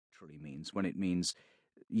literally means when it means,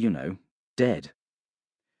 dead.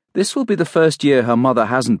 This will be the first year her mother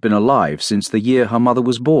hasn't been alive since the year her mother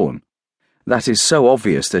was born. That is so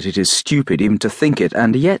obvious that it is stupid even to think it,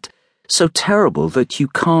 and yet so terrible that you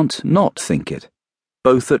can't not think it,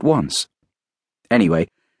 both at once. Anyway,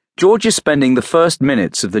 George is spending the first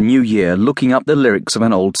minutes of the new year looking up the lyrics of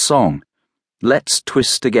an old song. Let's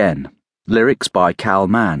Twist Again, lyrics by Cal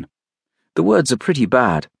Mann. The words are pretty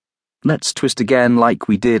bad. Let's twist again like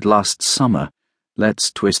we did last summer.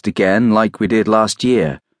 Let's twist again like we did last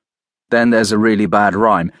year. Then there's a really bad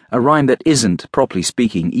rhyme, a rhyme that isn't, properly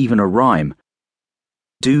speaking, even a rhyme.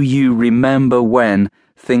 Do you remember when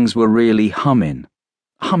things were really hummin'?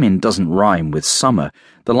 Hummin' doesn't rhyme with summer.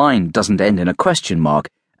 The line doesn't end in a question mark.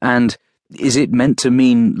 And is it meant to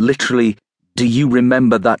mean literally, do you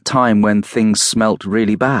remember that time when things smelt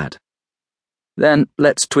really bad? Then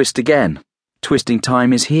let's twist again. Twisting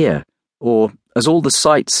time is here. Or, as all the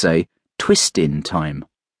sites say, twistin' time.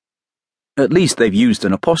 At least they've used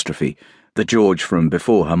an apostrophe, the George from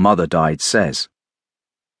before her mother died says.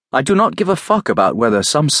 I do not give a fuck about whether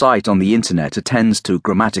some site on the internet attends to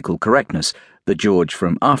grammatical correctness, the George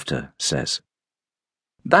from after says.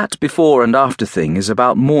 That before and after thing is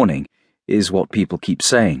about mourning, is what people keep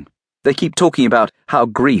saying. They keep talking about how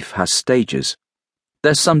grief has stages.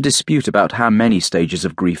 There's some dispute about how many stages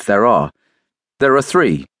of grief there are. There are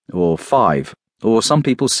 3, or 5, or some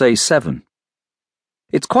people say 7.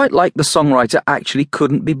 It's quite like the songwriter actually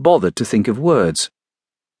couldn't be bothered to think of words.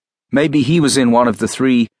 Maybe he was in one of the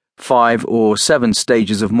 3, 5, or 7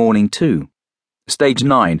 stages of mourning too. Stage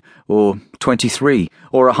 9, or 23,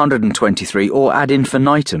 or 123, or ad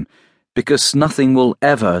infinitum, because nothing will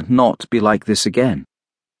ever not be like this again.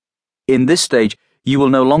 In this stage, you will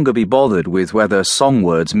no longer be bothered with whether song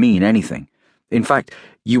words mean anything. In fact,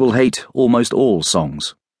 you will hate almost all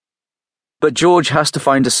songs. But George has to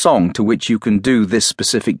find a song to which you can do this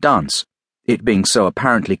specific dance. It being so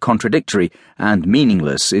apparently contradictory and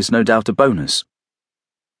meaningless is no doubt a bonus.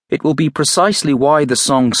 It will be precisely why the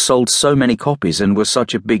song sold so many copies and was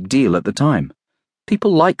such a big deal at the time.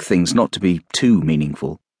 People like things not to be too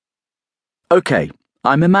meaningful. Okay,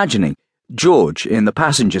 I'm imagining George in the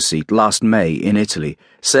passenger seat last May in Italy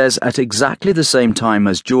says at exactly the same time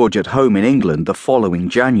as George at home in England the following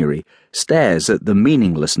January stares at the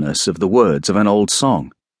meaninglessness of the words of an old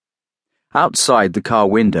song. Outside the car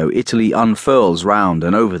window, Italy unfurls round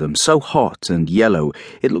and over them, so hot and yellow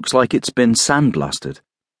it looks like it's been sandblasted.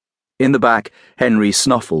 In the back, Henry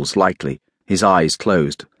snuffles lightly, his eyes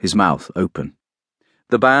closed, his mouth open.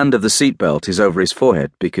 The band of the seatbelt is over his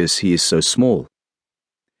forehead because he is so small.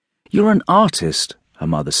 You're an artist, her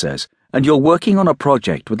mother says, and you're working on a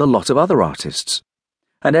project with a lot of other artists.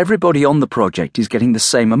 And everybody on the project is getting the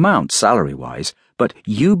same amount, salary-wise, but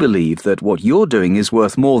you believe that what you're doing is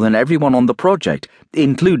worth more than everyone on the project,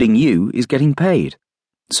 including you, is getting paid.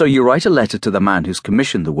 So you write a letter to the man who's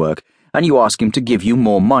commissioned the work, and you ask him to give you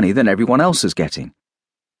more money than everyone else is getting.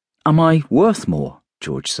 Am I worth more?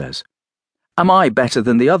 George says. Am I better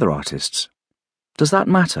than the other artists? Does that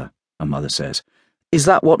matter? Her mother says. Is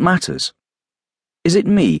that what matters? Is it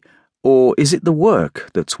me, or is it the work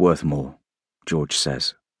that's worth more? George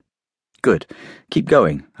says. Good. Keep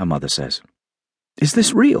going, her mother says. Is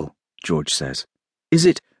this real? George says. Is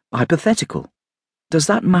it hypothetical? Does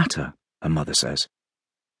that matter? Her mother says.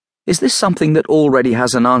 Is this something that already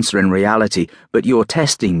has an answer in reality, but you're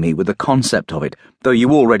testing me with the concept of it, though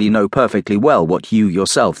you already know perfectly well what you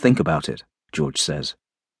yourself think about it? George says.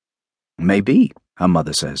 Maybe, her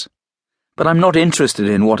mother says. But I'm not interested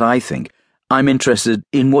in what I think. I'm interested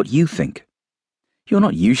in what you think. You're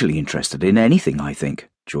not usually interested in anything I think,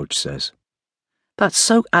 George says. That's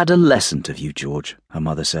so adolescent of you, George, her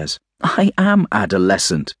mother says. I am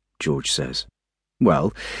adolescent, George says.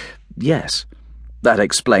 Well, yes. That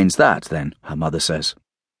explains that, then, her mother says.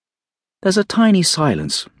 There's a tiny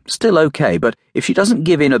silence. Still okay, but if she doesn't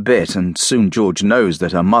give in a bit, and soon George knows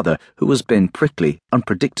that her mother, who has been prickly,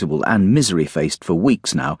 unpredictable, and misery-faced for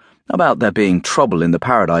weeks now, about there being trouble in the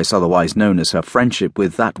paradise otherwise known as her friendship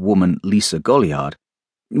with that woman Lisa Goliard,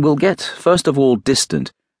 will get first of all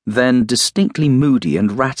distant, then distinctly moody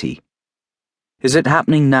and ratty. Is it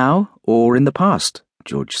happening now, or in the past?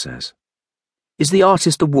 George says. Is the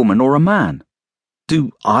artist a woman or a man?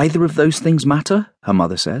 Do either of those things matter? Her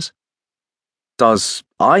mother says. Does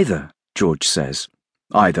either, George says,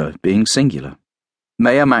 either being singular.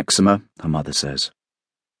 Mea maxima, her mother says.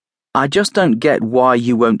 I just don't get why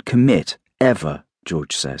you won't commit, ever,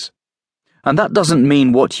 George says. And that doesn't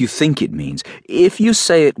mean what you think it means. If you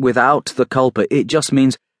say it without the culpa, it just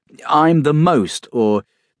means, I'm the most, or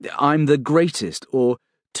I'm the greatest, or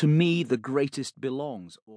to me the greatest belongs, or